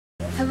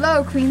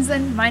Hello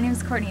Queensland, my name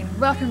is Courtney and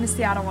welcome to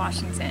Seattle,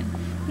 Washington.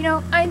 You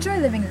know, I enjoy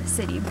living in the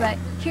city, but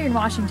here in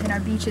Washington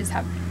our beaches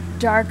have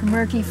dark,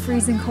 murky,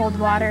 freezing cold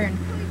water and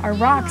our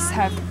rocks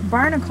have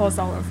barnacles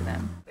all over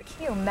them. But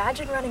can you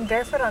imagine running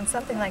barefoot on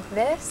something like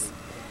this?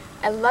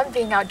 I love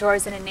being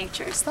outdoors and in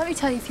nature, so let me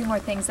tell you a few more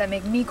things that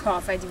make me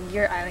qualified to be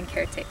your island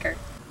caretaker.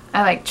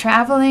 I like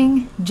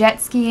traveling,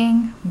 jet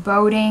skiing,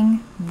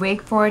 boating,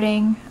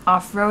 wakeboarding,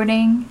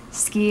 off-roading,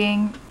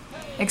 skiing,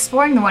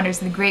 exploring the wonders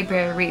of the Great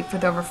Barrier Reef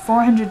with over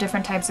 400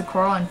 different types of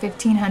coral and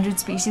 1,500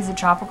 species of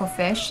tropical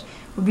fish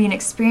would be an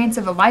experience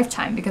of a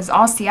lifetime because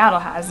all Seattle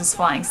has is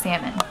flying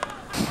salmon.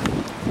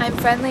 I'm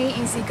friendly,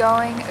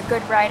 easygoing, a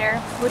good writer,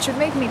 which would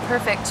make me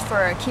perfect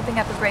for keeping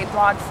up a great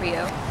blog for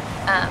you.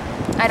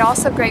 I'd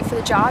also great for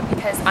the job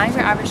because I'm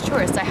your average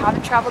tourist. I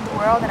haven't traveled the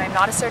world and I'm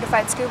not a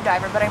certified scuba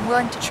diver, but I'm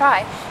willing to try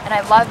and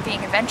I love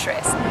being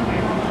adventurous.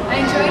 I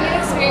enjoy new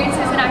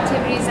experiences and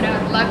activities and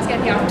I would love to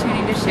get the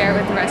opportunity to share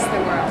with the rest of the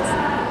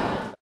world.